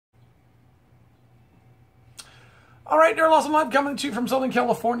All right, Daryl Lawson Live coming to you from Southern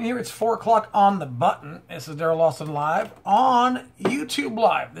California here. It's 4 o'clock on the button. This is Daryl Lawson Live on YouTube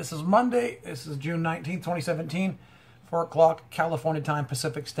Live. This is Monday. This is June 19th, 2017. 4 o'clock California time,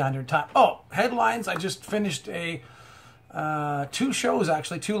 Pacific Standard Time. Oh, headlines. I just finished two live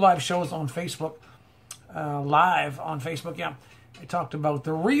shows on Facebook. Live on Facebook, yeah. I talked about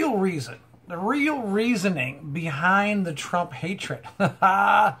the real reasoning behind the Trump hatred.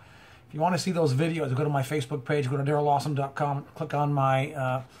 If you want to see those videos, go to my Facebook page, go to DarylLawson.com, click on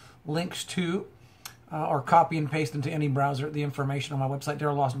my links to, or copy and paste into any browser, the information on my website,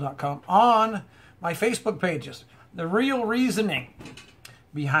 DarylLawson.com, on my Facebook pages. The real reasoning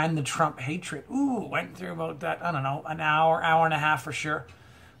behind the Trump hatred. Ooh, went through about that, I don't know, an hour and a half for sure.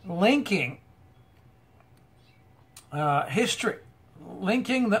 Linking history,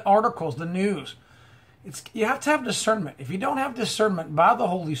 linking the articles, the news. You have to have discernment. If you don't have discernment by the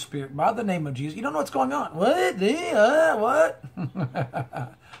Holy Spirit, by the name of Jesus, you don't know what's going on. What? What?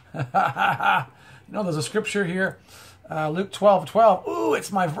 There's a scripture here, Luke 12:12. Ooh,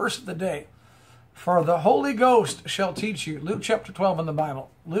 it's my verse of the day. For the Holy Ghost shall teach you. Luke chapter 12 in the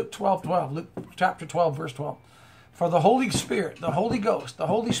Bible. Luke 12:12. Luke chapter 12, verse 12. For the Holy Spirit, the Holy Ghost, the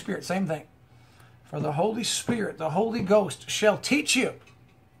Holy Spirit, same thing. For the Holy Spirit, the Holy Ghost shall teach you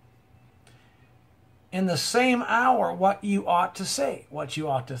in the same hour what you ought to say, what you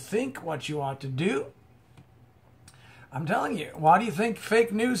ought to think, what you ought to do. I'm telling you, why do you think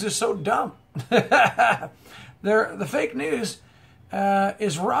fake news is so dumb? The fake news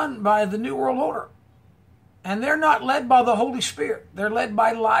is run by the New World Order. And they're not led by the Holy Spirit. They're led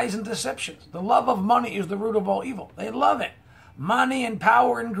by lies and deceptions. The love of money is the root of all evil. They love it. Money and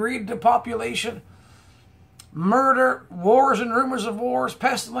power and greed to population, murder, wars and rumors of wars,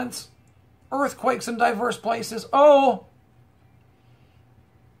 pestilence, earthquakes in diverse places. Oh,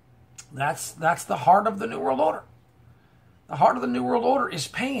 that's the heart of the New World Order. The heart of the New World Order is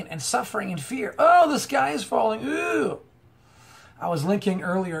pain and suffering and fear. Oh, the sky is falling. Ooh. I was linking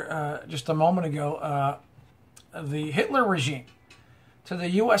earlier, just a moment ago, the Hitler regime to the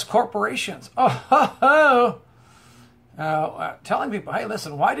U.S. corporations. Telling people, hey,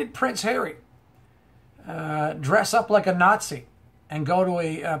 listen, why did Prince Harry dress up like a Nazi and go to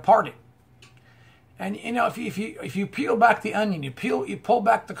a party? And if you peel back the onion, you pull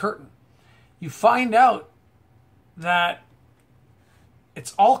back the curtain, you find out that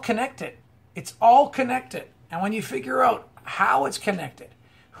it's all connected. It's all connected. And when you figure out how it's connected,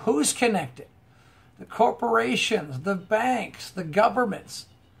 who's connected, the corporations, the banks, the governments,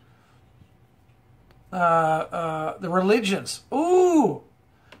 the religions, ooh,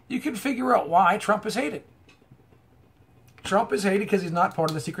 you can figure out why Trump is hated. Trump is hated because he's not part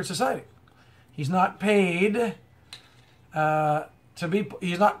of the secret society. He's not paid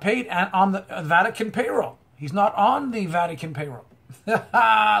he's not paid on the Vatican payroll. He's not on the Vatican payroll.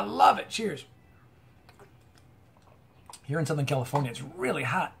 Love it. Cheers. Here in Southern California, it's really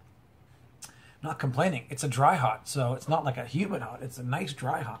hot. Not complaining. It's a dry hot, so it's not like a humid hot. It's a nice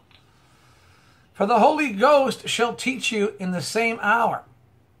dry hot. For the Holy Ghost shall teach you in the same hour.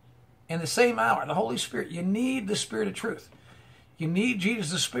 In the same hour. The Holy Spirit. You need the Spirit of truth. You need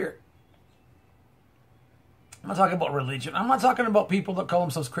Jesus the Spirit. I'm not talking about religion. I'm not talking about people that call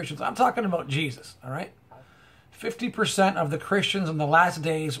themselves Christians. I'm talking about Jesus, all right? 50% of the Christians in the last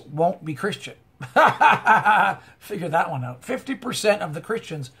days won't be Christian. Figure that one out. 50% of the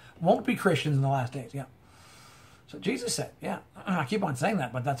Christians won't be Christians in the last days, yeah. So Jesus said, yeah. I keep on saying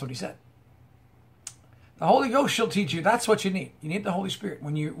that, but that's what he said. The Holy Ghost shall teach you. That's what you need. You need the Holy Spirit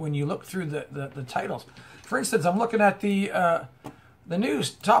when you look through the titles. For instance, I'm looking at the news,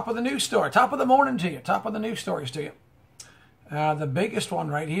 top of the news story, top of the morning to you, top of the news stories to you. The biggest one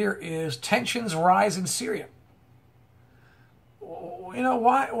right here is tensions rise in Syria. You know,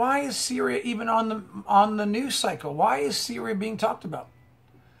 why is Syria even on the news cycle? Why is Syria being talked about?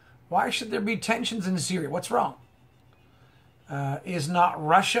 Why should there be tensions in Syria? What's wrong? Is not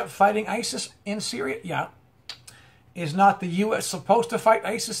Russia fighting ISIS in Syria? Yeah. Is not the U.S. supposed to fight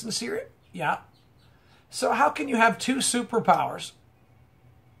ISIS in Syria? Yeah. So how can you have two superpowers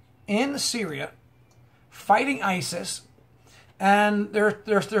in Syria fighting ISIS and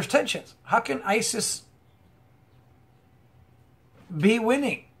there's tensions? How can ISIS be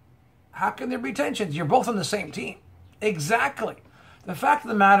winning? How can there be tensions? You're both on the same team. Exactly. The fact of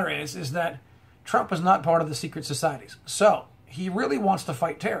the matter is that Trump is not part of the secret societies. So he really wants to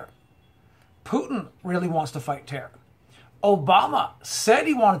fight terror. Putin really wants to fight terror. Obama said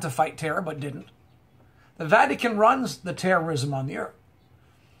he wanted to fight terror, but didn't. The Vatican runs the terrorism on the earth.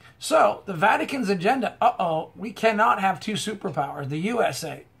 So the Vatican's agenda, we cannot have two superpowers, the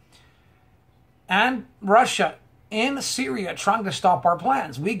USA and Russia, in Syria trying to stop our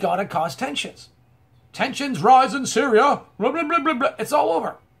plans. We got to cause tensions. Tensions rise in Syria. Blah, blah, blah, blah, blah. It's all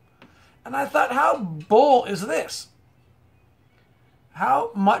over. And I thought, how bull is this?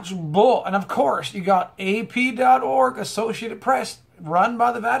 How much bull? And of course, you got AP.org, Associated Press, run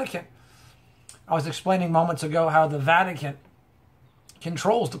by the Vatican. I was explaining moments ago how the Vatican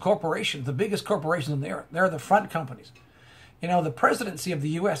controls the corporations, the biggest corporations in the earth. They're the front companies. You know, the presidency of the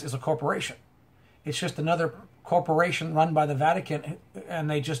U.S. is a corporation. It's just another corporation run by the Vatican, and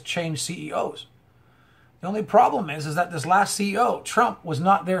they just change CEOs. The only problem is that this last CEO, Trump, was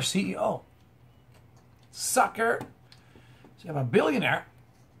not their CEO. Sucker. So you have a billionaire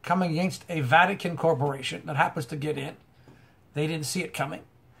coming against a Vatican corporation that happens to get in. They didn't see it coming,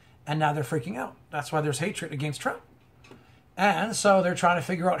 and now they're freaking out. That's why there's hatred against Trump. And so they're trying to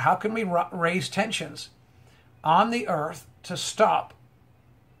figure out how can we raise tensions on the earth to stop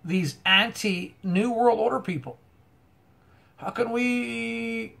these anti-New World Order people. How can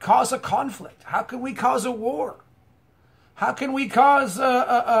we cause a conflict? How can we cause a war? How can we cause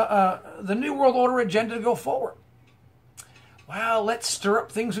the New World Order agenda to go forward? Well, let's stir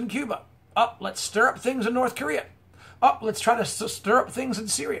up things in Cuba. Let's stir up things in North Korea. Let's try to stir up things in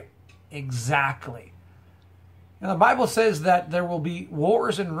Syria. Exactly. And the Bible says that there will be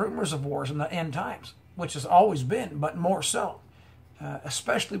wars and rumors of wars in the end times, which has always been, but more so,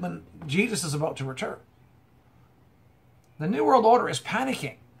 especially when Jesus is about to return. The New World Order is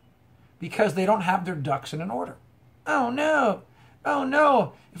panicking because they don't have their ducks in an order. Oh no, oh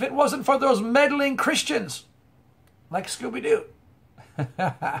no, if it wasn't for those meddling Christians, like Scooby-Doo,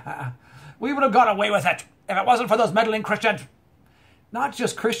 we would have got away with it if it wasn't for those meddling Christians. Not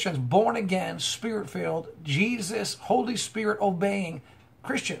just Christians, born again, spirit-filled, Jesus, Holy Spirit obeying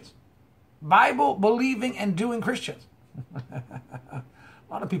Christians. Bible believing and doing Christians. A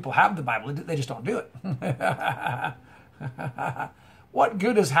lot of people have the Bible, they just don't do it. What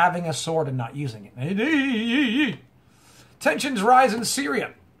good is having a sword and not using it? Tensions rise in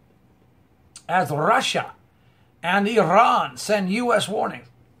Syria as Russia and Iran send U.S. warnings.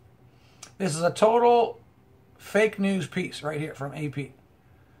 This is a total fake news piece right here from AP.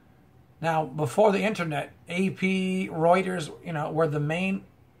 Now, before the internet, AP, Reuters, were the main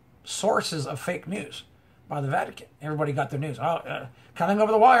sources of fake news by the Vatican. Everybody got their news. Coming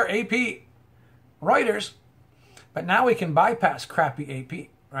over the wire, AP, Reuters. But now we can bypass crappy AP,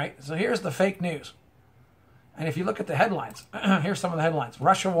 right? So here's the fake news. And if you look at the headlines, here's some of the headlines.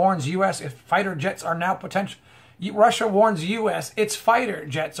 Russia warns U.S. if fighter jets are now potential. Russia warns U.S. its fighter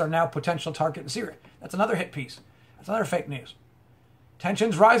jets are now potential target in Syria. That's another hit piece. That's another fake news.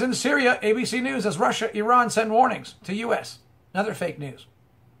 Tensions rise in Syria. ABC News as Russia, Iran send warnings to U.S. Another fake news.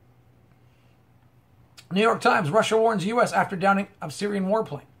 New York Times, Russia warns U.S. after downing of Syrian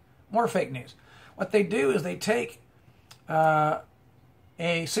warplane. More fake news. What they do is they take a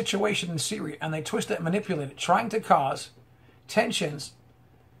situation in Syria and they twist it and manipulate it, trying to cause tensions,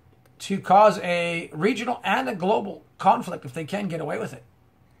 to cause a regional and a global conflict if they can get away with it.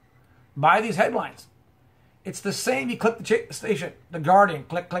 By these headlines. It's the same. You click the station. The Guardian,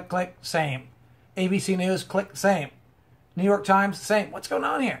 click, click, click, same. ABC News, click, same. New York Times, same. What's going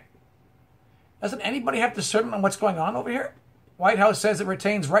on here? Doesn't anybody have discernment on what's going on over here? White House says it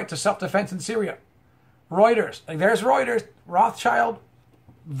retains right to self-defense in Syria. Reuters. There's Reuters. Rothschild,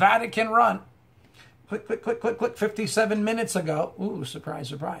 Vatican run. Click, click, click, click, click. 57 minutes ago. Ooh, surprise,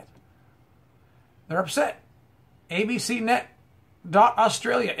 surprise. They're upset.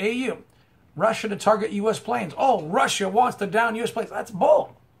 ABCnet.Australia, AU. Russia to target U.S. planes. Oh, Russia wants to down U.S. planes. That's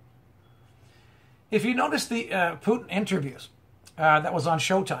bull. If you notice the Putin interviews that was on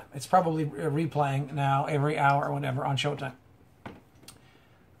Showtime, it's probably replaying now every hour or whatever on Showtime.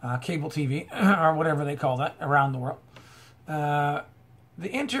 Cable TV, or whatever they call that, around the world. The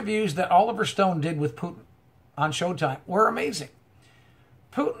interviews that Oliver Stone did with Putin on Showtime were amazing.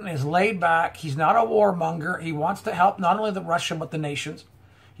 Putin is laid back. He's not a warmonger. He wants to help not only the Russia, but the nations.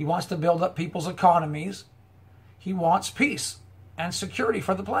 He wants to build up people's economies. He wants peace and security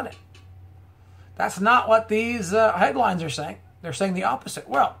for the planet. That's not what these headlines are saying. They're saying the opposite.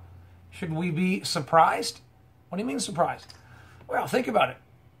 Well, should we be surprised? What do you mean surprised? Well, think about it.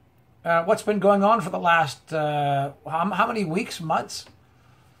 What's been going on for the last, how many weeks, months?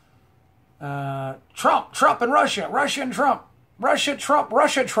 Trump and Russia, Russia and Trump, Russia, Trump,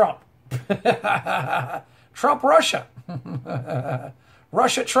 Russia, Trump, Trump, Russia,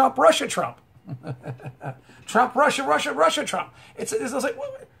 Russia, Trump, Russia, Trump, Trump, Russia, Russia, Russia, Trump. It's like,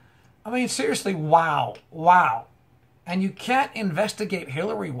 I mean, seriously, wow. And you can't investigate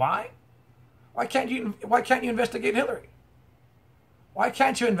Hillary. Why? Why can't you investigate Hillary? Why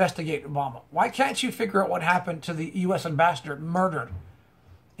can't you investigate Obama? Why can't you figure out what happened to the U.S. ambassador murdered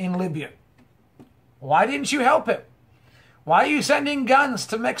in Libya? Why didn't you help him? Why are you sending guns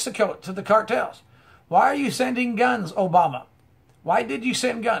to Mexico, to the cartels? Why are you sending guns, Obama? Why did you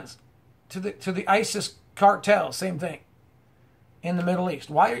send guns to the ISIS cartel? Same thing in the Middle East.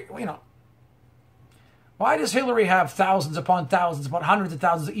 Why, why does Hillary have thousands upon thousands, about hundreds of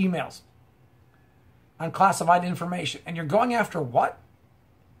thousands of emails on classified information? And you're going after what?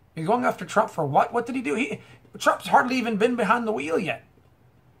 You're going after Trump for what? What did he do? Trump's hardly even been behind the wheel yet.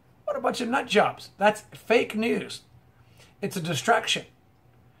 What a bunch of nut jobs. That's fake news. It's a distraction.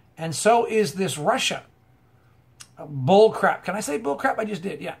 And so is this Russia. Bull crap. Can I say bull crap? I just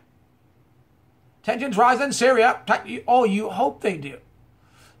did, yeah. Tensions rise in Syria. Oh, you hope they do.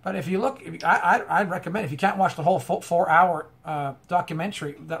 But if you look, I'd recommend, if you can't watch the whole 4-hour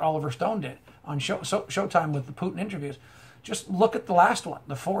documentary that Oliver Stone did on Showtime with the Putin interviews, just look at the last one,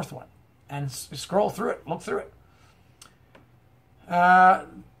 the fourth one, and scroll through it, look through it.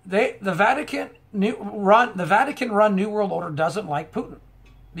 The Vatican run New World Order doesn't like Putin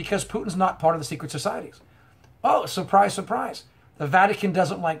because Putin's not part of the secret societies. Oh, surprise, surprise. The Vatican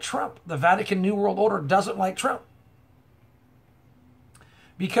doesn't like Trump. The Vatican New World Order doesn't like Trump.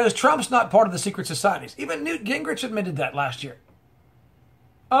 Because Trump's not part of the secret societies. Even Newt Gingrich admitted that last year.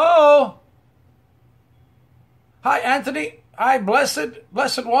 Oh. Hi, Anthony. Hi,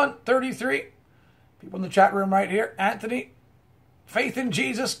 Blessed One, 33. People in the chat room right here. Anthony, faith in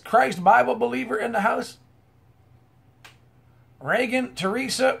Jesus Christ, Bible believer in the house. Reagan,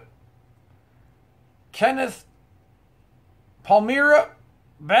 Teresa, Kenneth, Palmyra,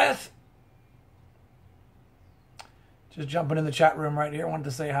 Beth. Just jumping in the chat room right here. I wanted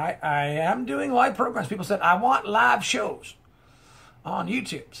to say hi. I am doing live programs. People said, I want live shows on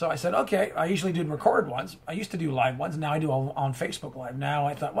YouTube. So I said, okay. I usually do record ones. I used to do live ones. Now I do on Facebook Live. Now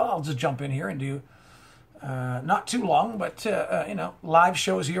I thought, well, I'll just jump in here and do not too long, but, live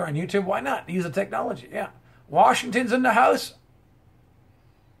shows here on YouTube. Why not? Use the technology. Yeah. Washington's in the house.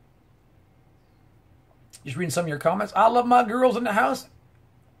 Just reading some of your comments. I love my girls in the house.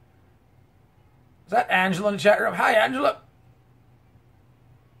 Is that Angela in the chat room? Hi, Angela.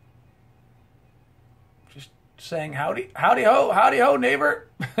 Just saying howdy. Howdy ho, neighbor.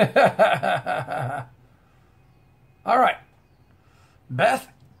 All right. Beth.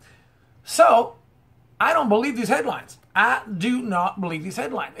 So, I don't believe these headlines. I do not believe these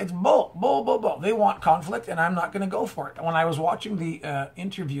headlines. It's bull. They want conflict, and I'm not going to go for it. When I was watching the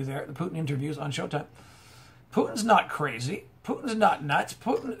interview there, the Putin interviews on Showtime, Putin's not crazy. Putin's not nuts.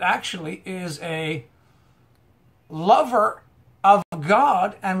 Putin actually is a lover of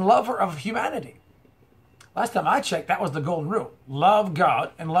God and lover of humanity. Last time I checked, that was the golden rule. Love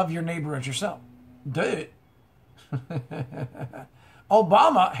God and love your neighbor as yourself. Dude.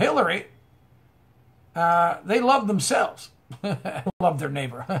 Obama, Hillary, they loved themselves. Loved their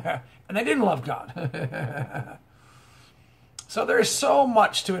neighbor. And they didn't love God. So there is so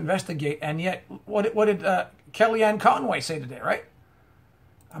much to investigate, and yet, what did Kellyanne Conway say today, right?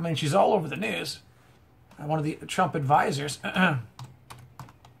 I mean, she's all over the news. One of the Trump advisors. Let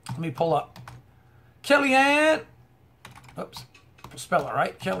me pull up. Kellyanne, oops, spell it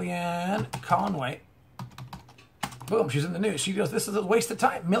right. Kellyanne Conway. Boom, she's in the news. She goes, this is a waste of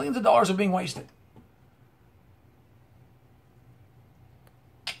time. Millions of dollars are being wasted.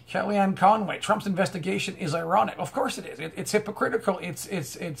 Kellyanne Conway, Trump's investigation is ironic. Of course it is. It's hypocritical.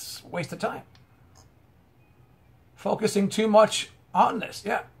 It's waste of time. Focusing too much on this.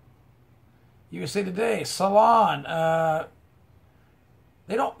 Yeah. USA Today, Salon.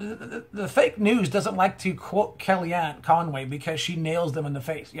 They don't. The fake news doesn't like to quote Kellyanne Conway because she nails them in the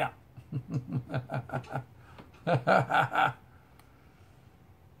face. Yeah.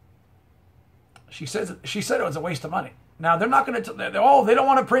 She said it was a waste of money. Now, they're not going to, they don't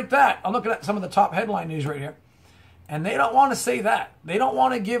want to print that. I'm looking at some of the top headline news right here. And they don't want to say that. They don't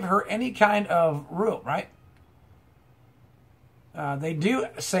want to give her any kind of room, right? They do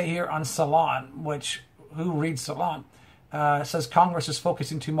say here on Salon, who reads Salon, says Congress is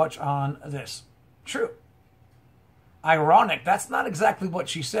focusing too much on this. True. Ironic. That's not exactly what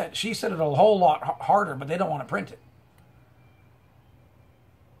she said. She said it a whole lot harder, but they don't want to print it.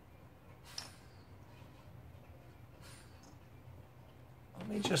 Let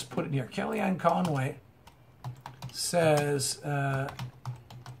me just put it here. Kellyanne Conway says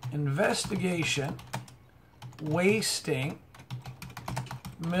investigation wasting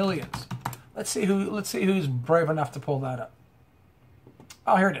millions. Let's see who's brave enough to pull that up.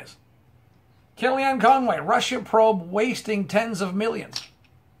 Oh, here it is. Kellyanne Conway, Russia probe wasting tens of millions.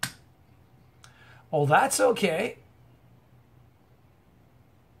 Well, that's okay.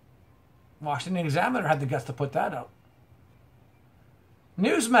 Washington Examiner had the guts to put that out.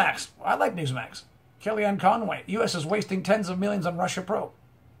 Newsmax. I like Newsmax. Kellyanne Conway. U.S. is wasting tens of millions on Russia probe.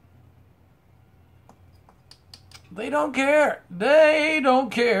 They don't care. They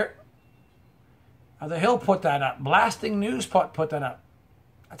don't care. The Hill put that up. Blasting News put that up.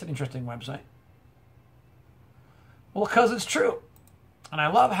 That's an interesting website. Well, because it's true. And I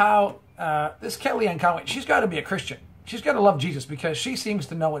love how this Kellyanne Conway, she's got to be a Christian. She's got to love Jesus because she seems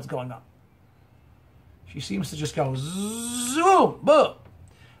to know what's going on. She seems to just go zoom, boom.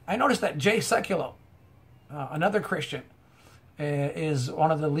 I noticed that Jay Sekulow, another Christian, is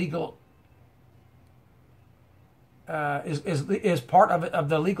one of the legal, is part of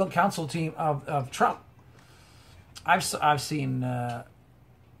the legal counsel team of Trump. I've seen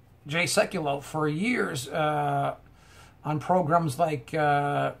Jay Sekulow for years on programs like is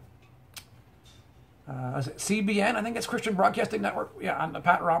it CBN? I think it's Christian Broadcasting Network. Yeah, on the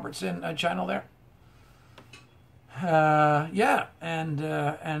Pat Robertson channel there. Yeah,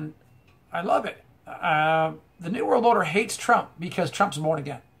 and I love it. The New World Order hates Trump because Trump's born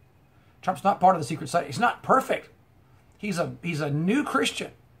again. Trump's not part of the secret society. He's not perfect. He's a new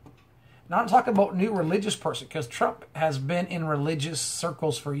Christian. Now I'm talking about new religious person because Trump has been in religious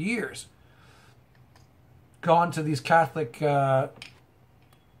circles for years. Gone to these Catholic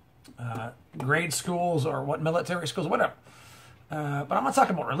grade schools or military schools, whatever. But I'm not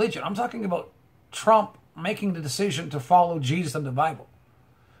talking about religion. I'm talking about Trump making the decision to follow Jesus and the Bible.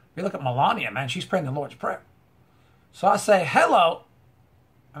 If you look at Melania, man, she's praying the Lord's Prayer. So I say, hello.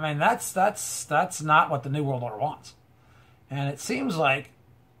 I mean, that's not what the New World Order wants. And it seems like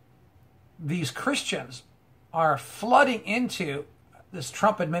these Christians are flooding into this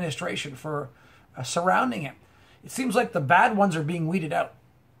Trump administration for surrounding him. It seems like the bad ones are being weeded out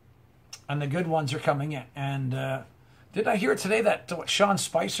and the good ones are coming in. And did I hear today that Sean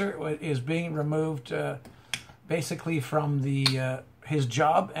Spicer is being removed basically from his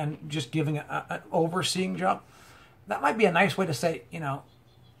job and just giving an overseeing job? That might be a nice way to say,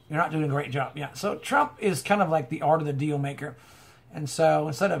 you're not doing a great job. Yeah. So Trump is kind of like the art of the deal maker. And so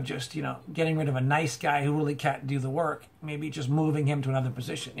instead of just, getting rid of a nice guy who really can't do the work, maybe just moving him to another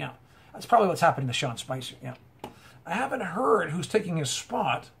position. Yeah. That's probably what's happening to Sean Spicer. Yeah. I haven't heard who's taking his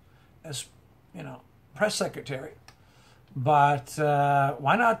spot as, press secretary. But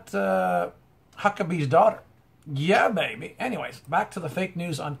why not Huckabee's daughter? Yeah, baby. Anyways, back to the fake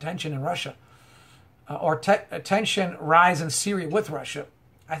news on tension in Russia. Or tension rise in Syria with Russia.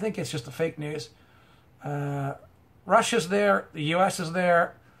 I think it's just the fake news. Russia's there. The U.S. is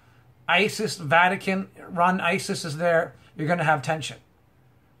there. ISIS, Vatican-run ISIS is there. You're going to have tension.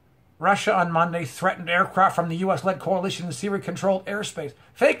 Russia on Monday threatened aircraft from the U.S.-led coalition in Syria-controlled airspace.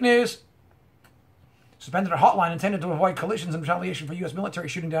 Fake news. Suspended a hotline intended to avoid collisions in retaliation for U.S. military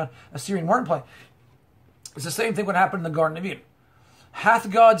shooting down a Syrian warplane. It's the same thing what happened in the Garden of Eden.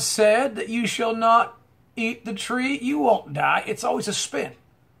 Hath God said that you shall not eat the tree? You won't die. It's always a spin.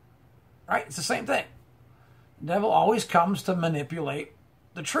 Right? It's the same thing. The devil always comes to manipulate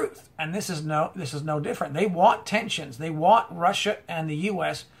the truth. And this is no different. They want tensions. They want Russia and the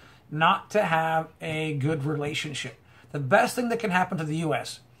U.S. not to have a good relationship. The best thing that can happen to the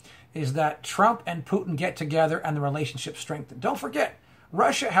U.S. is that Trump and Putin get together and the relationship strengthen. Don't forget,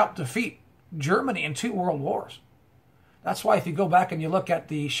 Russia helped defeat Germany in 2 world wars. That's why if you go back and you look at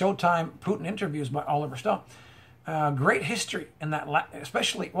the Showtime Putin interviews by Oliver Stone, great history in that,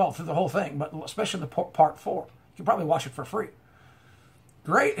 especially, through the whole thing, but especially the part 4. You can probably watch it for free.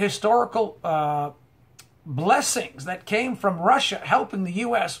 Great historical blessings that came from Russia helping the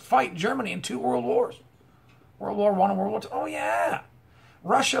U.S. fight Germany in 2 world wars. World War I and World War II. Oh, yeah.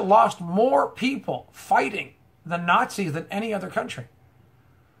 Russia lost more people fighting the Nazis than any other country.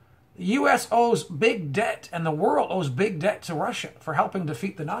 The U.S. owes big debt, and the world owes big debt to Russia for helping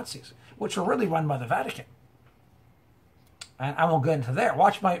defeat the Nazis, which were really run by the Vatican. And I won't go into there.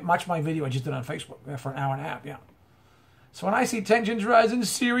 Watch my video I just did on Facebook for an hour and a half. Yeah. So when I see tensions rise in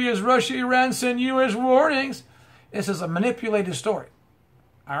Syria as Russia, Iran send U.S. warnings, this is a manipulated story.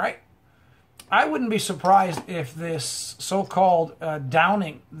 All right? I wouldn't be surprised if this so-called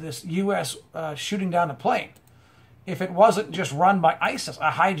downing, this U.S. Shooting down a plane, if it wasn't just run by ISIS,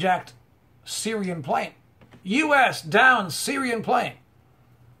 a hijacked Syrian plane. U.S. down Syrian plane.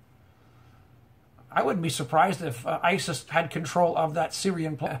 I wouldn't be surprised if ISIS had control of that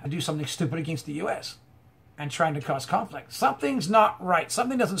Syrian plane to do something stupid against the U.S. and trying to cause conflict. Something's not right.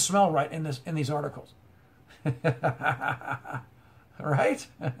 Something doesn't smell right in these articles. Right?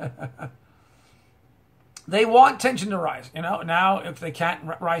 They want tension to rise. Now, if they can't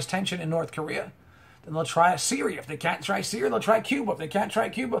rise tension in North Korea, then they'll try Syria. If they can't try Syria, they'll try Cuba. If they can't try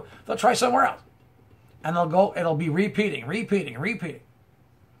Cuba, they'll try somewhere else. And it'll be repeating.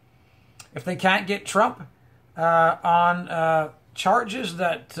 If they can't get Trump on charges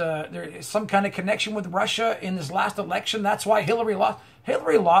that there is some kind of connection with Russia in this last election, that's why Hillary lost.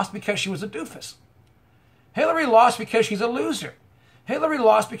 Hillary lost because she was a doofus. Hillary lost because she's a loser. Hillary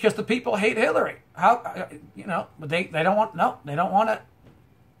lost because the people hate Hillary. How, but they don't want, no, they don't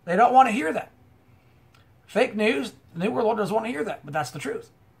want to hear that. Fake news, the New World Order doesn't want to hear that, but that's the truth.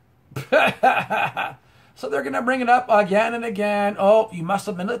 So they're going to bring it up again and again. Oh, you must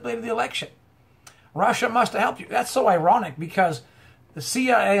have manipulated the election. Russia must have helped you. That's so ironic because the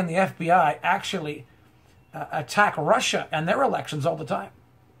CIA and the FBI actually attack Russia and their elections all the time.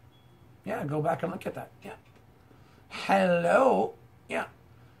 Yeah, go back and look at that. Yeah. Hello. Yeah.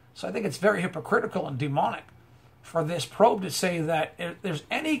 So I think it's very hypocritical and demonic for this probe to say that if there's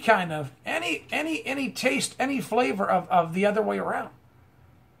any kind of, any taste, any flavor of the other way around.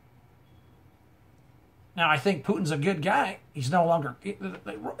 Now, I think Putin's a good guy. He's no longer...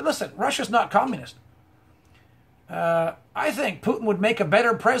 Listen, Russia's not communist. I think Putin would make a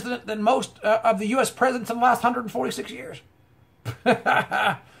better president than most of the U.S. presidents in the last 146 years.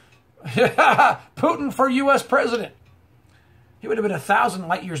 Putin for U.S. president. He would have been 1,000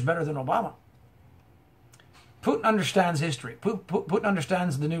 light years better than Obama. Putin understands history. Putin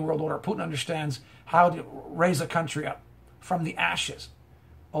understands the New World Order. Putin understands how to raise a country up from the ashes.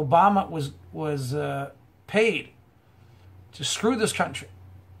 Obama was paid to screw this country.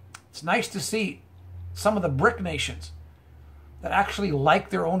 It's nice to see some of the BRIC nations that actually like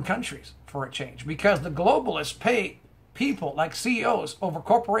their own countries for a change, because the globalists pay people like CEOs over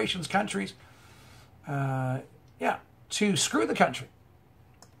corporations, countries, to screw the country.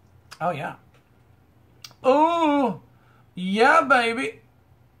 Oh, yeah. Oh, yeah, baby.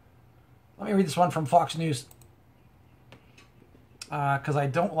 Let me read this one from Fox News, because I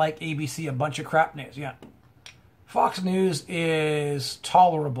don't like ABC, a bunch of crap news. Yeah. Fox News is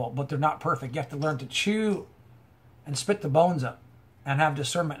tolerable, but they're not perfect. You have to learn to chew and spit the bones up and have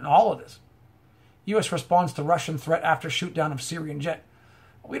discernment in all of this. U.S. responds to Russian threat after shoot down of Syrian jet.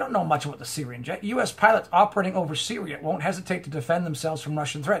 We don't know much about the Syrian jet. U.S. pilots operating over Syria won't hesitate to defend themselves from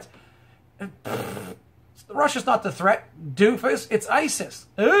Russian threats. Russia's not the threat, doofus. It's ISIS.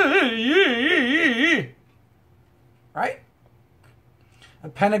 Right? A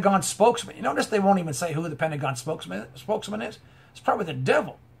Pentagon spokesman. You notice they won't even say who the Pentagon spokesman is? It's probably the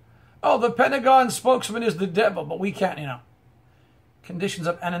devil. Oh, the Pentagon spokesman is the devil, but we can't, Conditions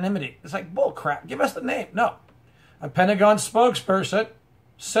of anonymity. It's like bull crap. Give us the name. No. A Pentagon spokesperson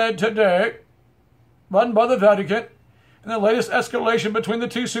said today, run by the Vatican, in the latest escalation between the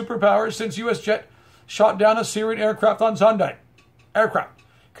two superpowers since U.S. jet shot down a Syrian aircraft on Sunday. Aircraft.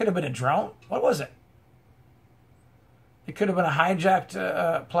 Could have been a drone. What was it? It could have been a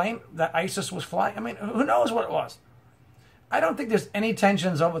hijacked plane that ISIS was flying. I mean, who knows what it was? I don't think there's any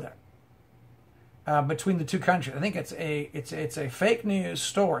tensions over there between the two countries. I think it's a fake news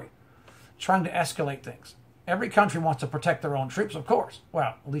story trying to escalate things. Every country wants to protect their own troops, of course.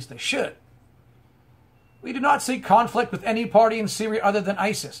 Well, at least they should. We do not seek conflict with any party in Syria other than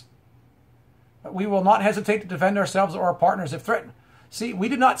ISIS. But we will not hesitate to defend ourselves or our partners if threatened. See, we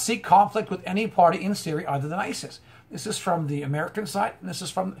do not seek conflict with any party in Syria other than ISIS. This is from the American side,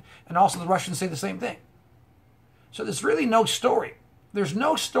 and also the Russians say the same thing. So there's really no story. There's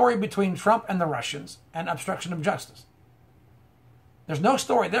no story between Trump and the Russians and obstruction of justice. There's no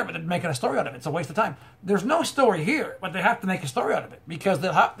story there, but they're making a story out of it. It's a waste of time. There's no story here, but they have to make a story out of it because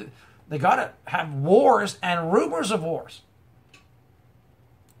they got to have wars and rumors of wars.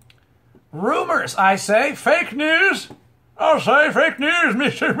 Rumors, I say. Fake news. I'll say fake news,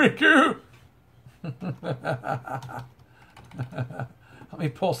 Mr. Miku. Let me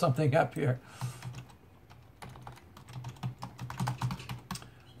pull something up here.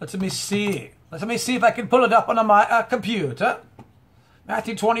 Let me see. Let me see if I can pull it up on my computer.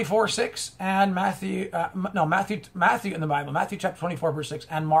 Matthew 24:6 and Matthew in the Bible. Matthew chapter 24 verse 6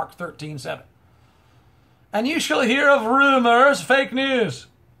 and Mark 13:7. And you shall hear of rumors, fake news,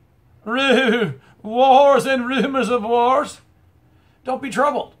 wars and rumors of wars. Don't be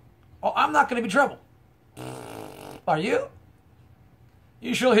troubled. Oh, I'm not going to be troubled. Are you?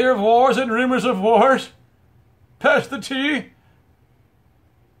 You shall hear of wars and rumors of wars. Pass the tea.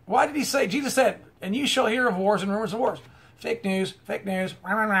 Why did he say? Jesus said, and you shall hear of wars and rumors of wars. Fake news, fake news.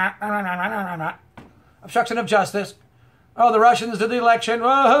 Obstruction of justice. Oh, the Russians did the election.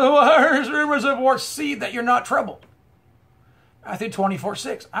 Oh, wars, rumors of wars. See that you're not troubled. Matthew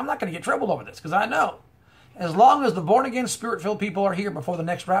 24:6. I'm not going to get troubled over this because I know as long as the born-again, spirit-filled people are here before the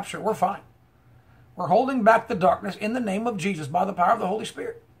next rapture, we're fine. We're holding back the darkness in the name of Jesus by the power of the Holy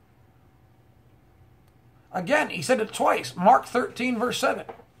Spirit. Again, he said it twice. Mark 13, verse 7.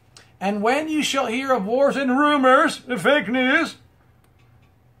 And when you shall hear of wars and rumors, fake news,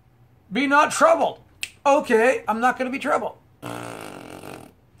 be not troubled. Okay, I'm not going to be troubled.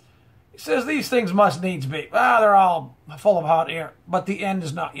 He says these things must needs be. They're all full of hot air, but the end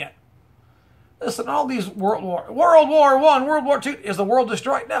is not yet. Listen, all these World War I, World War II, is the world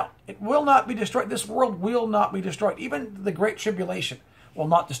destroyed? No, it will not be destroyed. This world will not be destroyed. Even the Great Tribulation will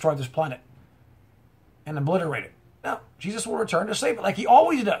not destroy this planet and obliterate it. No, Jesus will return to save it like he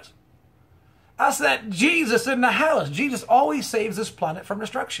always does. That's that Jesus in the house. Jesus always saves this planet from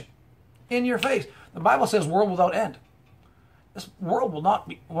destruction. In your face. The Bible says world without end. This world will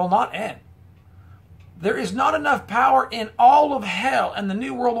not end. There is not enough power in all of hell and the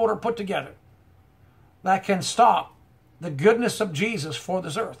New World Order put together that can stop the goodness of Jesus for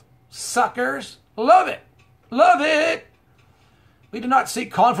this earth. Suckers, love it. Love it. We do not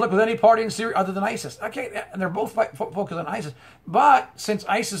seek conflict with any party in Syria other than ISIS. Okay, and they're both focused on ISIS. But since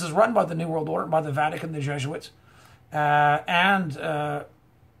ISIS is run by the New World Order, by the Vatican, the Jesuits, and the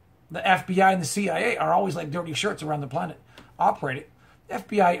FBI and the CIA are always like dirty shirts around the planet operating. The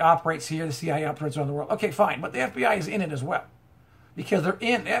FBI operates here, the CIA operates around the world. Okay, fine, but the FBI is in it as well. Because the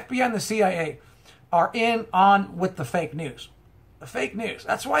FBI and the CIA are in on with the fake news. The fake news.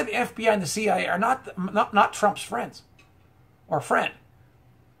 That's why the FBI and the CIA are not Trump's friends. Or friend.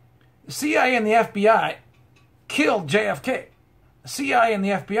 The CIA and the FBI killed JFK. The CIA and the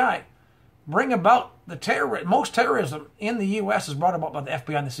FBI bring about the most terrorism in the U.S. is brought about by the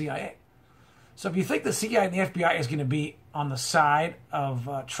FBI and the CIA. So if you think the CIA and the FBI is going to be on the side of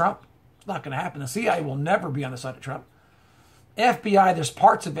Trump, it's not going to happen. The CIA will never be on the side of Trump. FBI, there's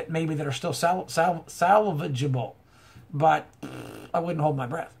parts of it maybe that are still salvageable, but I wouldn't hold my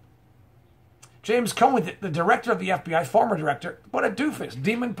breath. James Comey, the director of the FBI, former director, what a doofus,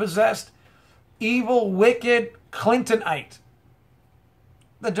 demon-possessed, evil, wicked Clintonite.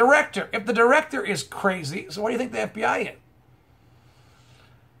 The director, if the director is crazy, so what do you think the FBI is?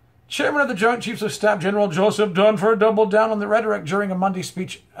 Chairman of the Joint Chiefs of Staff, General Joseph Dunford, doubled down on the rhetoric during a Monday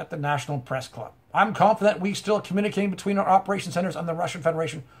speech at the National Press Club. I'm confident we still communicating between our operation centers and the Russian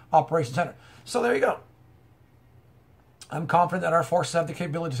Federation Operations Center. So there you go. I'm confident that our forces have the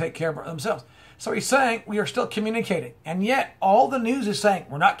capability to take care of themselves. So he's saying we are still communicating. And yet all the news is saying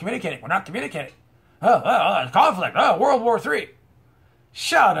we're not communicating. We're not communicating. Conflict. World War III.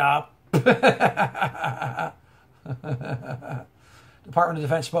 Shut up. Department of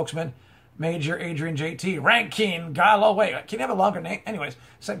Defense spokesman Major Adrian J.T. Rankin Galloway. Can you have a longer name? Anyways,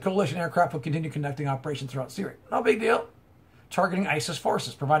 said coalition aircraft will continue conducting operations throughout Syria. No big deal. Targeting ISIS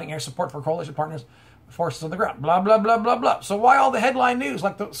forces, providing air support for coalition partners, forces on the ground. Blah, blah, blah, blah, blah. So why all the headline news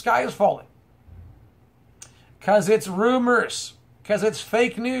like the sky is falling? Because it's rumors. Because it's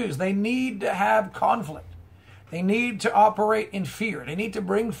fake news. They need to have conflict. They need to operate in fear. They need to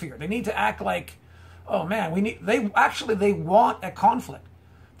bring fear. They need to act like, oh man, they want a conflict.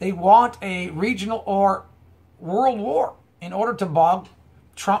 They want a regional or world war in order to bog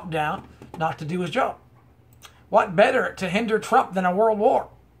Trump down, not to do his job. What better to hinder Trump than a world war?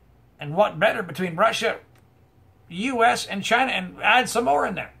 And what better between Russia, U.S., and China, and add some more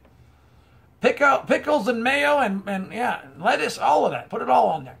in there. Pickles and mayo and lettuce, all of that. Put it all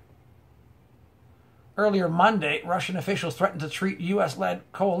on there. Earlier Monday, Russian officials threatened to treat U.S.-led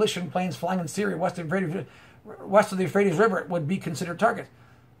coalition planes flying in Syria west of the Euphrates River would be considered targets.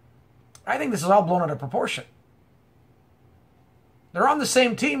 I think this is all blown out of proportion. They're on the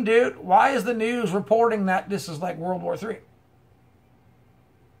same team, dude. Why is the news reporting that this is like World War III?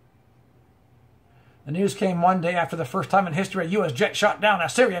 The news came one day after the first time in history a U.S. jet shot down a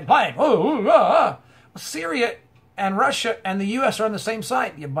Syrian plane. Syria and Russia and the U.S. are on the same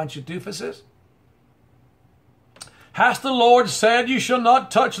side, you bunch of doofuses. Has the Lord said you shall not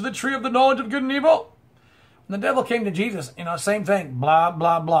touch the tree of the knowledge of good and evil? When the devil came to Jesus, same thing. Blah,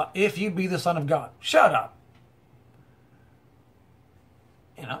 blah, blah. If you be the Son of God. Shut up.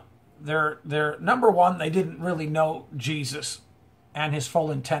 They're number one, they didn't really know Jesus and his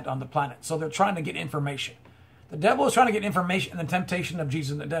full intent on the planet. So they're trying to get information. The devil is trying to get information in the temptation of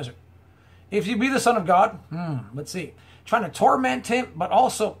Jesus in the desert. If you be the Son of God, let's see. Trying to torment him, but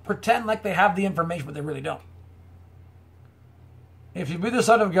also pretend like they have the information, but they really don't. If you be the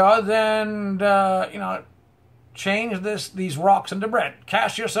Son of God, then, change these rocks into bread.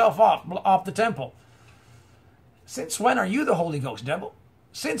 Cast yourself off the temple. Since when are you the Holy Ghost, devil?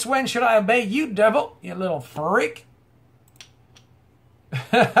 Since when should I obey you, devil, you little freak?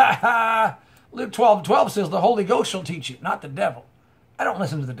 Luke 12:12 says the Holy Ghost shall teach you, not the devil. I don't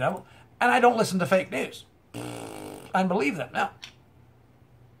listen to the devil. And I don't listen to fake news. I believe them now.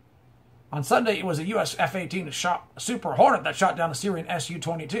 On Sunday, it was a U.S. F-18 that shot a Super Hornet that shot down a Syrian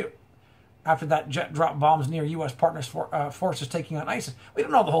Su-22. After that jet dropped bombs near U.S. partners forces taking on ISIS. We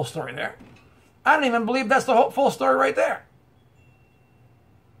don't know the whole story there. I don't even believe that's the whole full story right there.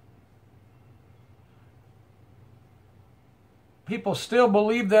 People still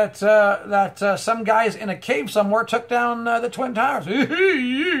believe that some guys in a cave somewhere took down the Twin Towers.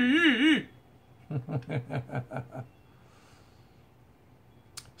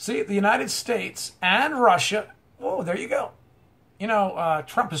 See, the United States and Russia, oh, there you go. You know,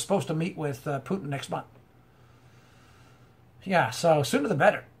 Trump is supposed to meet with Putin next month. Yeah, so sooner the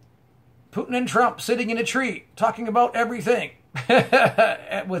better. Putin and Trump sitting in a tree, talking about everything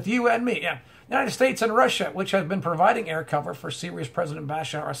with you and me. Yeah, the United States and Russia, which have been providing air cover for Syria's President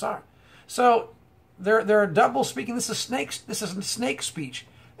Bashar al-Assad. So they're double speaking. This is snakes. This isn't snake speech.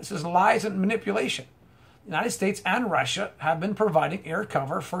 This is lies and manipulation. The United States and Russia have been providing air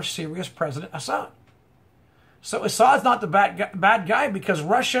cover for Syria's President Assad. So Assad's not the bad guy because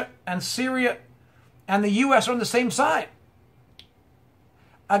Russia and Syria and the U.S. are on the same side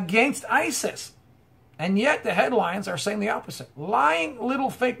against ISIS. And yet the headlines are saying the opposite. Lying little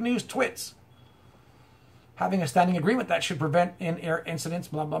fake news twits. Having a standing agreement that should prevent in-air incidents,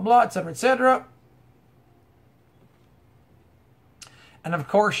 blah, blah, blah, etc., etc. And of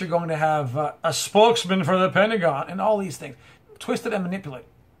course, you're going to have a spokesman for the Pentagon and all these things. Twisted and manipulated.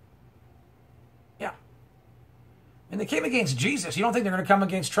 Yeah. And they came against Jesus. You don't think they're going to come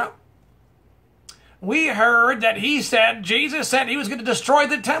against Trump? We heard that Jesus said he was going to destroy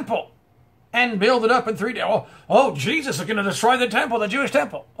the temple and build it up in 3 days. Oh, Jesus is going to destroy the temple, the Jewish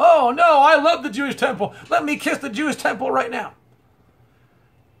temple. Oh, no, I love the Jewish temple. Let me kiss the Jewish temple right now.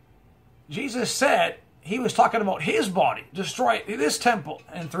 Jesus said he was talking about his body. Destroy this temple.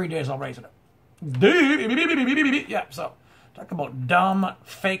 In 3 days, I'll raise it up. Yeah, so talk about dumb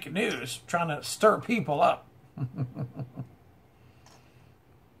fake news trying to stir people up.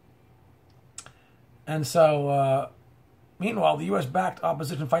 And so, meanwhile, the U.S.-backed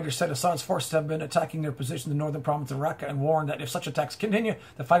opposition fighters said Assad's forces have been attacking their position in the northern province of Raqqa and warned that if such attacks continue,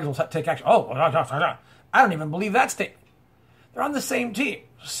 the fighters will take action. I don't even believe that statement. They're on the same team.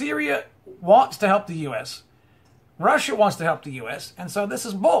 Syria wants to help the U.S. Russia wants to help the U.S. And so this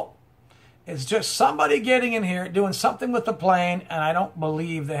is bull. It's just somebody getting in here, doing something with the plane, and I don't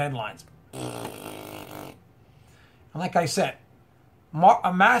believe the headlines. And like I said,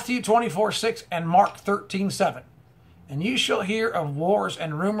 Matthew 24:6 and Mark 13:7. And you shall hear of wars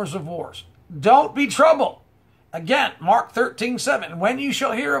and rumors of wars. Don't be troubled. Again, Mark 13:7. When you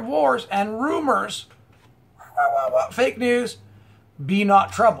shall hear of wars and rumors, fake news, be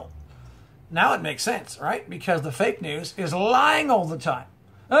not troubled. Now it makes sense, right? Because the fake news is lying all the time.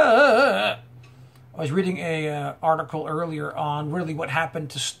 I was reading a article earlier on really what happened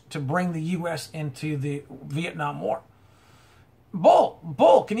to bring the U.S. into the Vietnam War.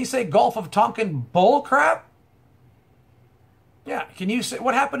 Bull. Can you say Gulf of Tonkin bull crap? Yeah. Can you say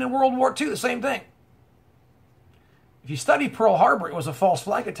what happened in World War II? The same thing. If you study Pearl Harbor, it was a false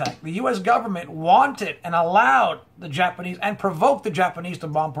flag attack. The U.S. government wanted and allowed the Japanese and provoked the Japanese to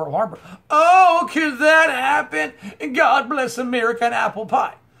bomb Pearl Harbor. Oh, could that happen? God bless America and apple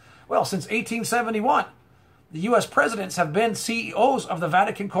pie. Well, since 1871, the U.S. presidents have been CEOs of the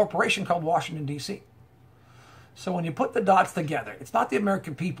Vatican Corporation called Washington, D.C. So when you put the dots together, it's not the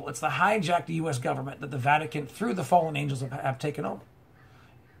American people, it's the hijacked U.S. government that the Vatican, through the fallen angels, have taken over.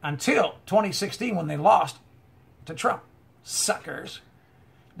 Until 2016, when they lost to Trump. Suckers.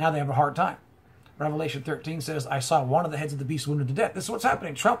 Now they have a hard time. Revelation 13 says, I saw one of the heads of the beast wounded to death. This is what's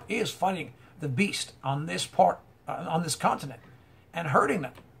happening. Trump is fighting the beast on this on this continent and hurting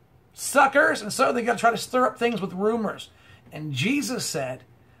them. Suckers. And so they got to try to stir up things with rumors. And Jesus said,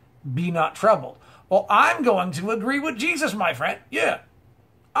 be not troubled. Well, I'm going to agree with Jesus, my friend. Yeah.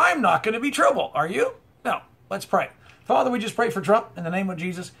 I'm not going to be troubled. Are you? No. Let's pray. Father, we just pray for Trump in the name of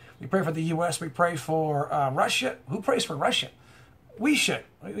Jesus. We pray for the U.S. We pray for Russia. Who prays for Russia? We should.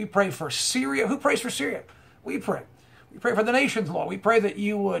 We pray for Syria. Who prays for Syria? We pray. We pray for the nations, Lord. We pray that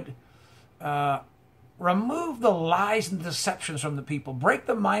you would remove the lies and deceptions from the people. Break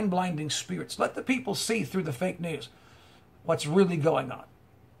the mind-blinding spirits. Let the people see through the fake news what's really going on.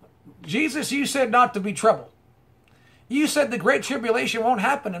 Jesus, you said not to be troubled. You said the great tribulation won't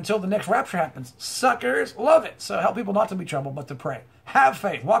happen until the next rapture happens. Suckers, love it. So help people not to be troubled, but to pray. Have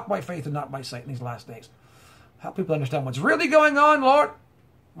faith. Walk by faith and not by sight in these last days. Help people understand what's really going on, Lord.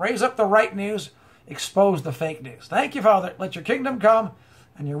 Raise up the right news. Expose the fake news. Thank you, Father. Let your kingdom come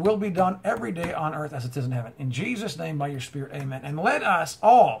and your will be done every day on earth as it is in heaven. In Jesus' name, by your Spirit, amen. And let us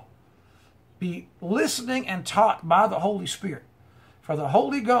all be listening and taught by the Holy Spirit. For the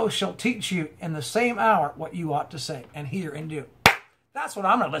Holy Ghost shall teach you in the same hour what you ought to say and hear and do. That's what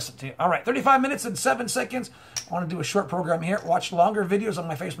I'm going to listen to. All right, 35 minutes and 7 seconds. I want to do a short program here. Watch longer videos on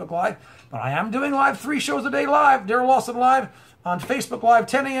my Facebook Live. But I am doing live 3 shows a day live. Daryl Lawson Live on Facebook Live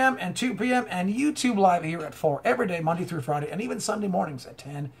 10 a.m. and 2 p.m. and YouTube Live here at 4 every day, Monday through Friday, and even Sunday mornings at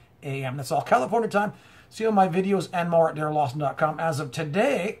 10 a.m. That's all California time. See all my videos and more at DarylLawson.com. As of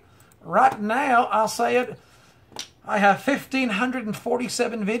today, right now, I'll say it, I have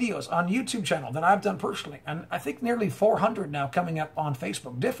 1,547 videos on YouTube channel that I've done personally. And I think nearly 400 now coming up on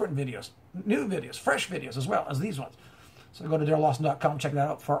Facebook. Different videos, new videos, fresh videos as well as these ones. So go to DarylLawson.com, check that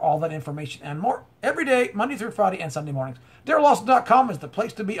out for all that information and more. Every day, Monday through Friday and Sunday mornings. DarylLawson.com is the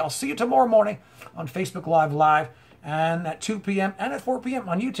place to be. I'll see you tomorrow morning on Facebook Live and at 2 p.m. and at 4 p.m.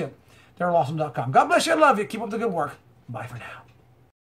 on YouTube. DarylLawson.com. God bless you. I love you. Keep up the good work. Bye for now.